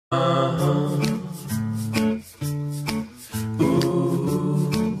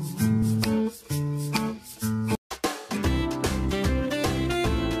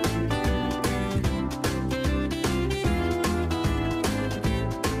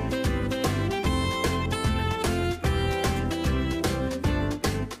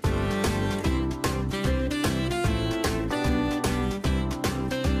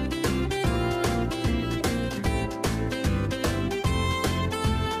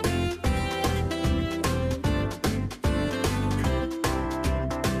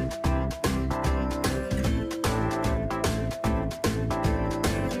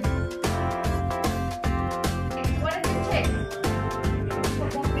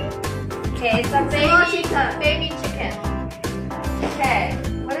Okay, it's a baby chicken. Okay,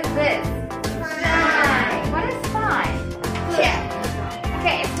 what is this? Spine. What is spine?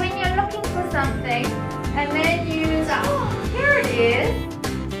 Okay, it's when you're looking for something and then you, oh, here it is.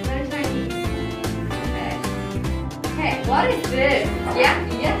 Where's my niece? Okay. Okay, what is this? Yeah,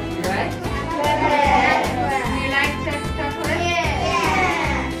 right? Do you like chocolate?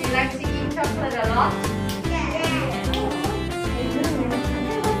 Yeah. Do you like to eat chocolate a lot?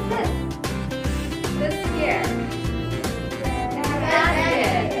 This here.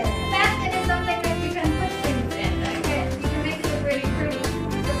 Basket is something that you can put things in. Okay? You can make it look really pretty.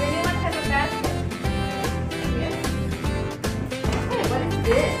 Does anyone have a basket? Yes. Okay, what is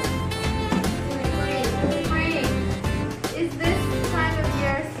this? Spring. Is this time of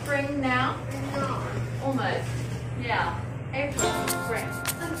year spring now? No. Almost. Yeah. April, spring.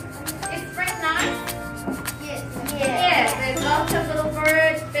 Is spring nice? Yes, there's lots of little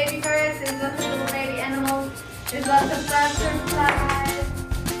birds, baby birds, there's lots of little baby animals, there's lots of butterflies.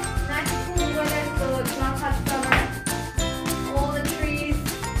 Nice cool weather, so it's not hot summer. All the trees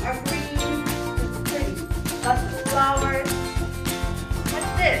are green, it's pretty. Lots of flowers.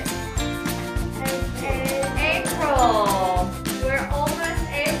 What's this? April. We're almost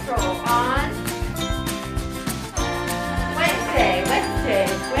April on Wednesday. Wednesday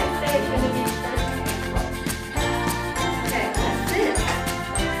is going to be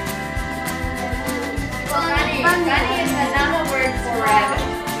bunny is another word for rabbit.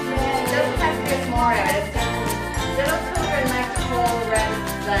 Little country is more rabbit. Little children like to call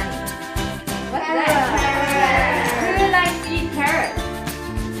rabbits bunny. What's that? Who likes to eat carrots?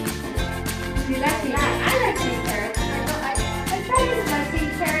 Do you like to eat carrots? I like to eat carrots. I try to like to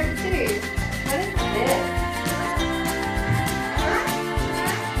eat carrots too. What is this?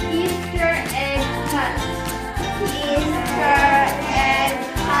 Easter egg hunt. Easter egg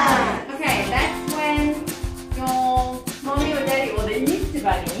hunt. Okay, that's when your mommy or daddy or the Easter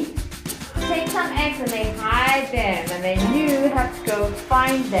bunny take some eggs and they hide them and then you have to go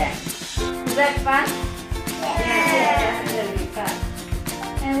find them. Is that fun? Yeah, definitely fun.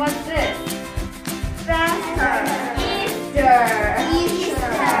 And what's this? Easter.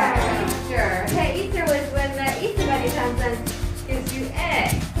 Hey, Easter was when the Easter bunny comes and gives you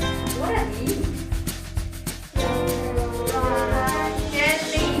eggs. What are these?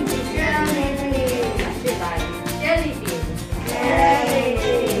 Jelly beans.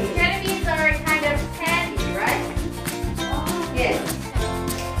 Jelly beans are a kind of candy, right? Yes.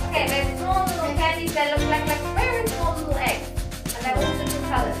 Okay, they're small little candies that look like very small little eggs. And they're all different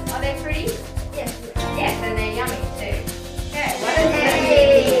colors. Are they pretty? Yes. Yes, and they're yummy too. Okay, what is this?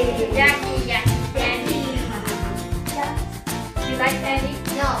 Yucky candy. Do you like candy?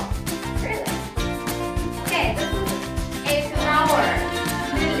 No. Really? Okay, this is a flower.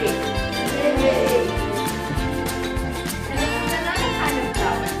 Lily. And this is another kind of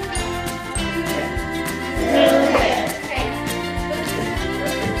flower. Okay. This is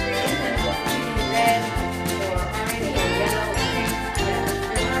green and this is red or orange or yellow or pink.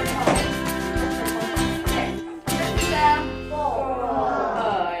 Okay. This is a bowl.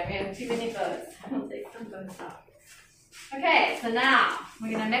 We have too many birds. I'll take some birds out. Okay, so now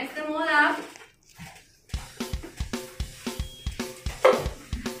we're gonna mix them all up.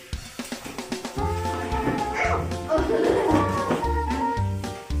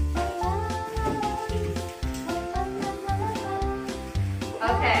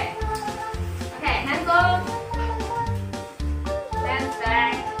 Okay. Okay, hands up. Hands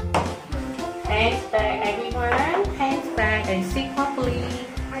back. Hands back, everyone. Hands back and sit properly.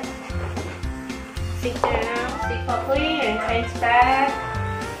 Sit down, sit properly, and hands back.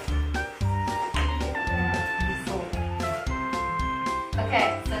 Okay,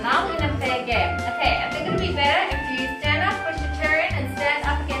 so now we're gonna play a game. Okay, I think it'll be better if you stand up, push your chair in, and stand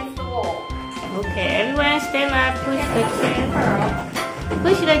up against the wall. Okay, everyone stand up, push the chair.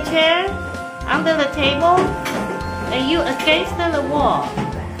 Push the chair under the table and you against the wall.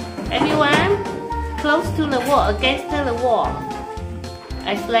 Everyone close to the wall, against the wall.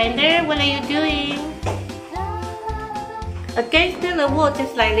 Islander, what are you doing? Against the wall,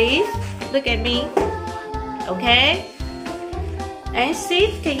 just like this. Look at me. Okay? And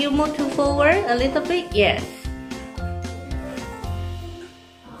sit, can you move to forward a little bit? Yes.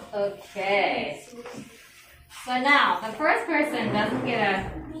 Okay. So now, the first person doesn't get a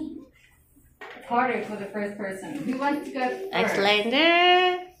quarter for the first person. Who wants to go first?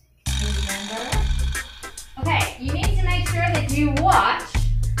 Islander. Okay, you need to make sure that you watch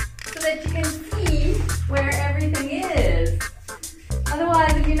so that you can see where everything is.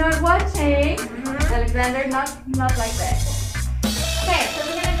 Otherwise, if you're not watching, Alexander, not like that. Okay, so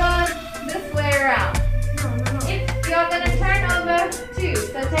we're gonna go this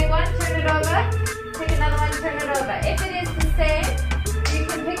over. If it is the same, you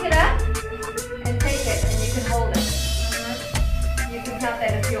can pick it up and take it and you can hold it. You can count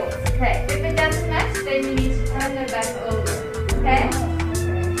that as yours. Okay, if it doesn't match, then you need to turn them back over. Okay?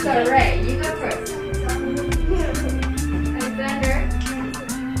 So Ray, you go first. Alexander.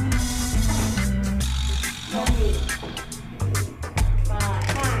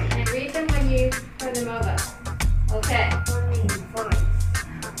 Fine. And read them when you turn them over. Okay.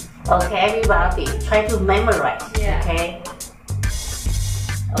 Okay, everybody, try to memorize. Yeah. Okay.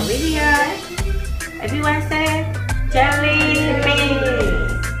 Olivia, everyone say jelly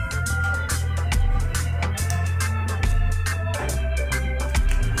bean.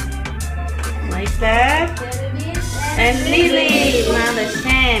 Like that. And Lily, not the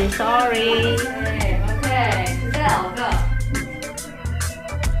same. Sorry. Okay. Giselle, go.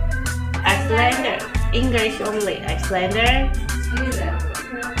 Islander, English only. Islander.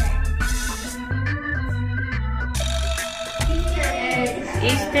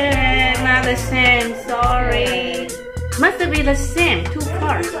 Easter egg, not the same. Sorry. Must be the same. Two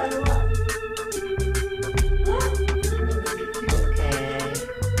parts. Okay.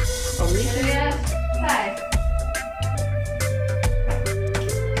 Olivia. Five.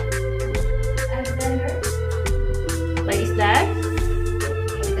 Alexander. What is that?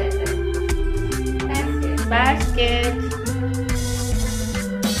 Basket.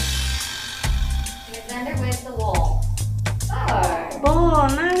 Alexander, where's the wall? Oh. Ball,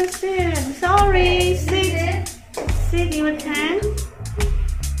 not the same. Sorry. Sit your turn.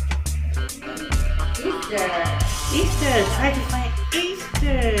 Easter. Try to find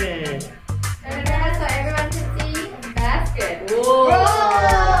Easter. So everyone can see basket. Whoa.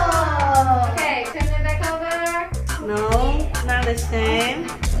 Okay, turn it back over. No, not the same.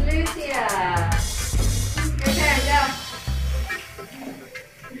 Lucia. Your turn, go.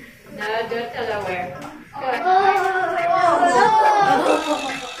 No, don't tell her where.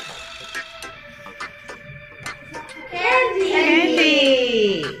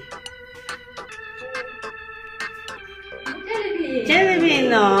 Candy. Jelly bean,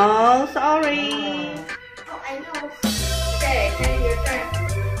 no, sorry. Okay, Candy, your turn.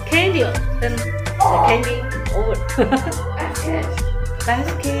 Candy, then the candy over.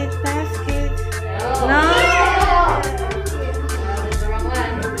 Basket. Basket. No. No. That's the wrong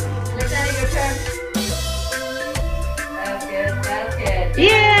one. Alexander, your turn. Basket. Yay!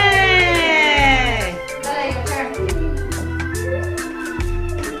 Bella, your turn.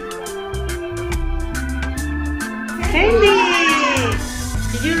 Candy.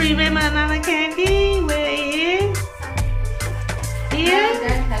 Did you remember another candy? Where is it? Here?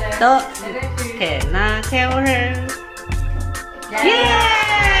 No. Okay, now tell her.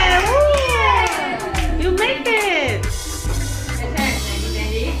 Yeah! Woo! You made it! Your turn,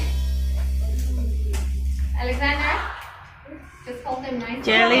 Sandy. Alexander, just hold them nicely.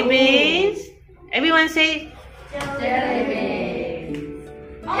 Jelly beans. Everyone say. Jelly beans.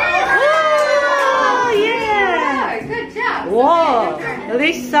 Oh, yeah! Good job. Whoa! Okay, your turn.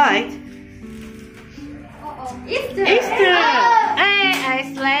 This side. Easter. Easter! Hey,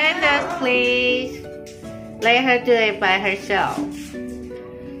 Icelanders, please. Let her do it by herself.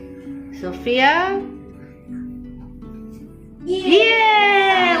 Sophia?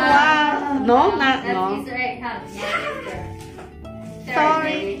 Yeah! Wow! No, not That's no. Easter egg hunt. Yeah, Easter.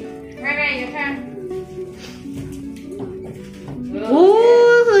 Sorry. Ray, your turn.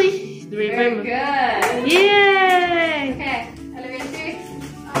 Ooh! Very Remember. good. Yay! Okay, Olivia,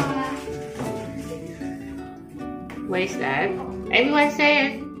 What is that? Everyone say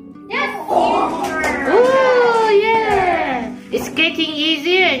it. yes. Oh, yeah! It's getting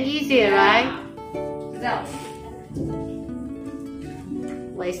easier and easier, right? So,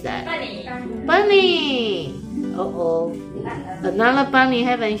 What is that? bunny. Bunny! Uh-oh. Another bunny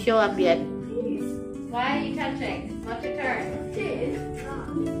haven't shown up yet. Why are you touching? What's your turn?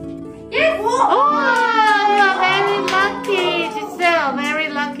 Yes. Oh, you are very lucky, Giselle. Very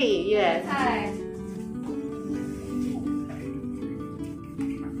lucky, yes. Hi.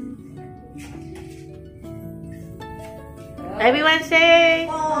 Everyone say.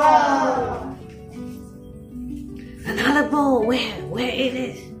 Whoa. Another ball. Where it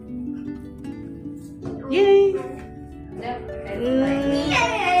is? Yay! Nope.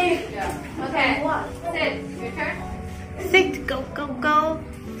 Yay. Okay. Sit. Your turn. Sit. Go.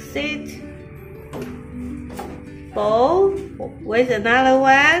 Sit. Ball. Where's another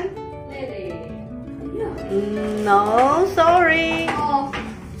one? Lily. No, sorry. Oh.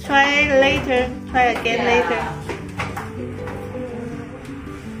 Try later. Try again later.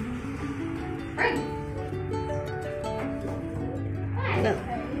 Right.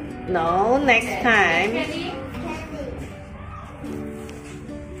 No, next time. Candy.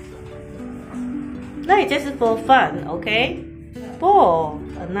 play, just for fun, okay? Ball.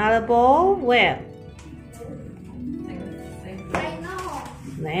 Another ball. Where?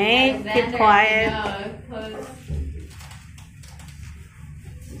 Nate, keep quiet.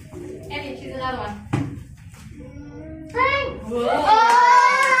 Annie, choose another one.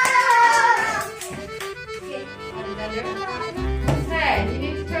 Hey, you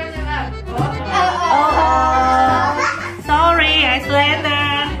need to turn them up. Oh, sorry,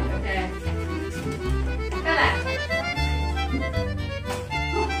 Islander. Okay. Relax.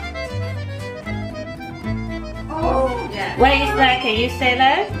 Yeah. What is that? Can you say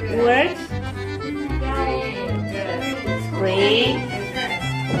that? Words? Three.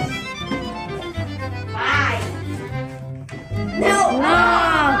 No.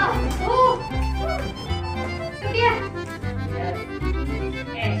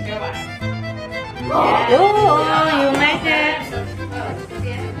 Oh, you make it.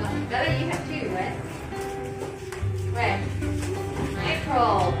 Better you have two, right? Right.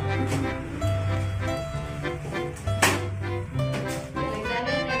 April.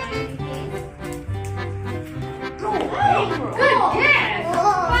 Good guess.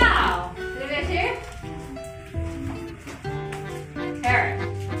 Wow. Did you here? Carrot.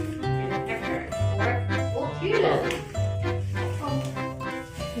 Carrot. Oh, cute.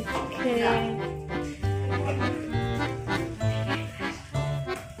 Okay.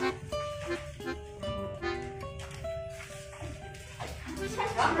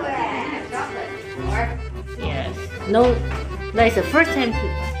 Chocolate. Or Yes. No, that is the first time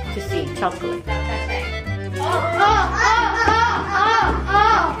to see chocolate.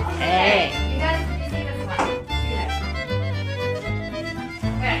 Hey. You guys, you see this one?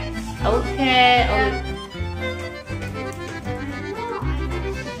 Okay.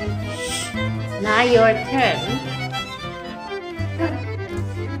 Now your turn.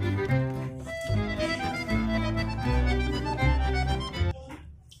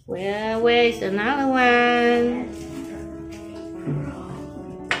 Where is another one?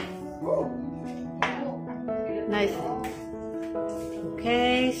 Nice.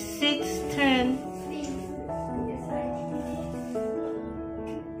 Okay, 6th turn.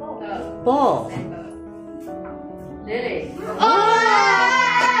 Ball. Lily.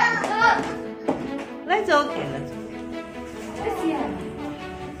 That's okay.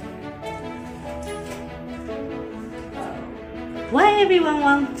 Why everyone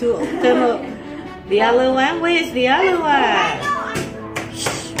wants to open the other one? Where is the other one?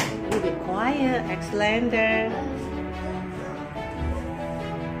 Shh, you be quiet, Xlander.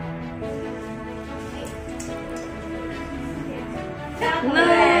 No.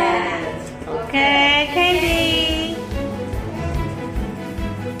 Okay, Candy.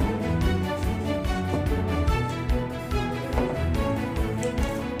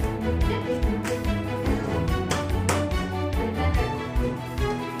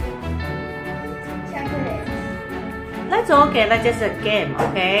 That's okay, that's just a game,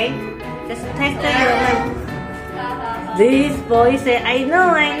 okay? Just test your mind. This boy say, I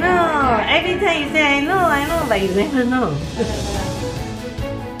know. Every time you say, I know, but you never know.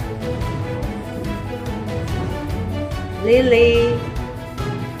 Lily.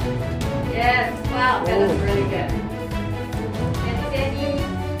 Yes, wow, that was really good. And Penny.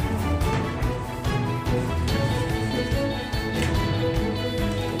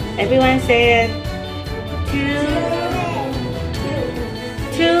 Everyone say it.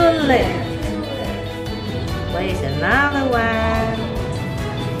 Tulip. Where's another one?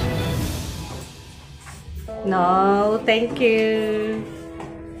 No, thank you.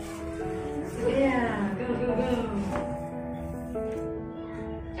 Yeah, go.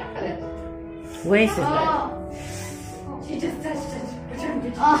 Chocolate. Where's it? She just touched it.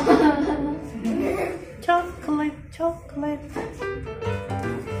 Chocolate.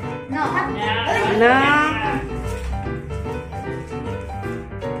 No. No.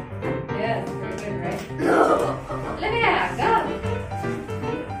 Yes, very good, right? Olivia, go.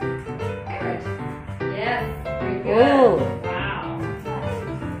 Carrot. Yes, very good. Oh. Wow.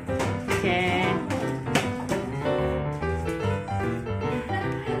 Okay.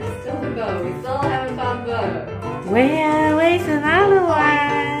 Still the bow. We still haven't found bow. Where's another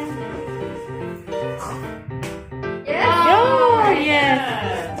one? Yes. Oh, yes.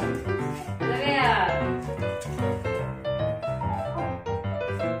 Olivia.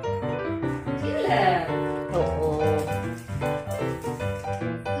 Tulip. Oh.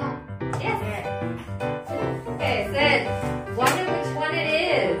 Yes. Okay, Sid. Wonder which one it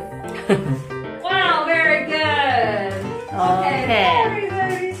is. Wow, very good. Okay. Very.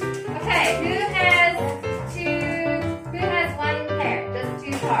 Okay, who has one pair? Just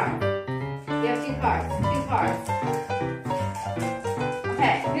two cards. You have two cards.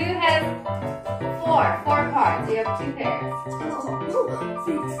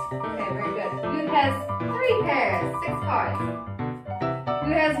 Okay, very good. Who has 3 pairs? 6 cards.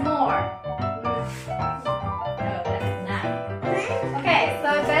 Who has more? No, that's 9. Okay, so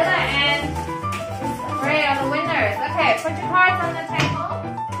Bella and Ray are the winners. Okay, put your cards on the table.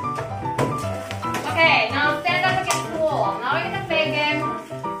 Okay, now stand up against the wall. Now we're gonna play a game.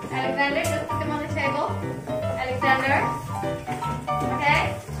 Alexander, just put them on the table. Alexander. Okay.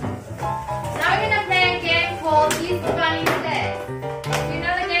 Now we're gonna play a game called Easter Bunny Says. You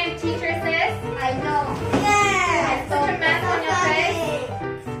know the game Teacher Says? I know. Yeah. Put your mask on your face.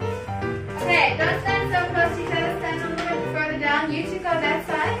 Okay, don't stand so close to each other. Stand a little bit further down. You two go that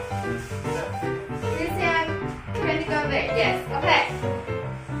side. Lucy, I'm trying to go there. Yes. Okay.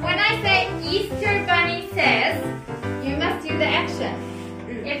 When I say Easter Bunny Says, you must do the action.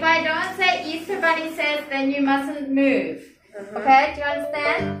 If I don't say Easter Bunny Says, then you mustn't move. Okay? Do you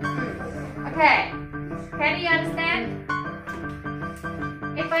understand? Okay. Can you understand?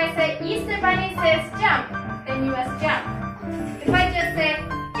 If I say Easter Bunny Says jump, then you must jump. If I just say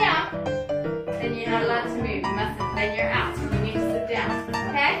jump, then you're not allowed to move. You mustn't. Then you're out. You need to sit down.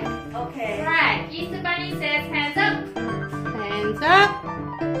 Okay? Okay. Alright. Easter Bunny Says hands up. Hands up.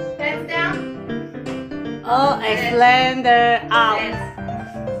 Hands down. Oh, Alexander out. Hands.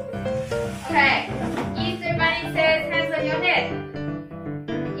 Okay. Easter Bunny Says hands on your head.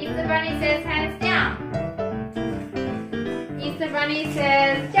 Easter Bunny Says hands down. Easter Bunny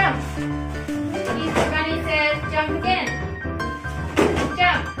says jump. Easter Bunny says jump again.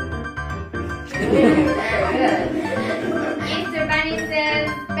 Jump. Very good. Easter Bunny says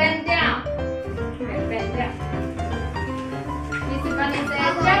bend down. Okay, bend down. Easter Bunny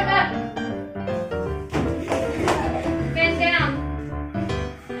says jump up. Bend down.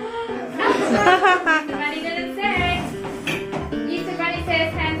 Easter Bunny didn't say. Easter Bunny says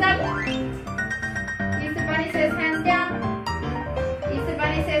hands up. Easter Bunny says hands down. Easter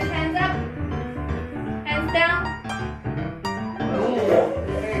Bunny says hands up. Hands down. Oh,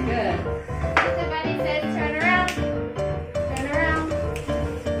 very good. Easter Bunny says turn around. Turn around.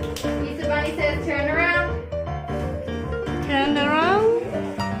 Easter Bunny says turn around. Turn around.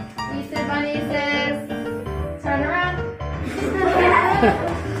 Easter Bunny says turn around.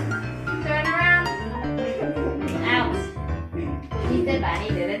 Turn around. Out. Easter Bunny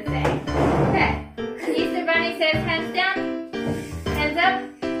didn't say. Okay. Easter Bunny says hands down. Hands up.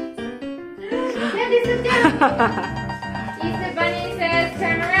 Daddy, sit down. Easter Bunny says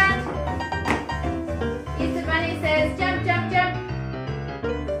turn around. Easter Bunny says jump, jump, jump.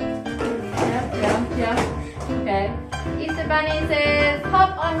 Jump, jump, jump. Okay. Easter Bunny says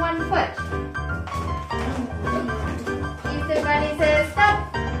hop on one foot. Easter Bunny says stop.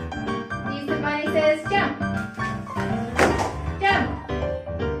 Easter Bunny says jump. Jump.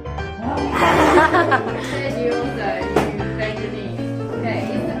 Said you also, you bend your knees. Okay,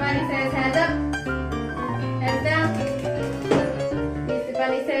 Easter Bunny says hands up. Hands down. Easter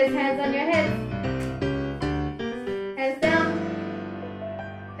Bunny says hands on your head. Hands down.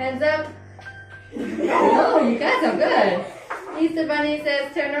 Hands up. Oh, you guys are good. Easter Bunny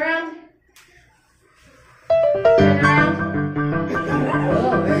says turn around. Turn around.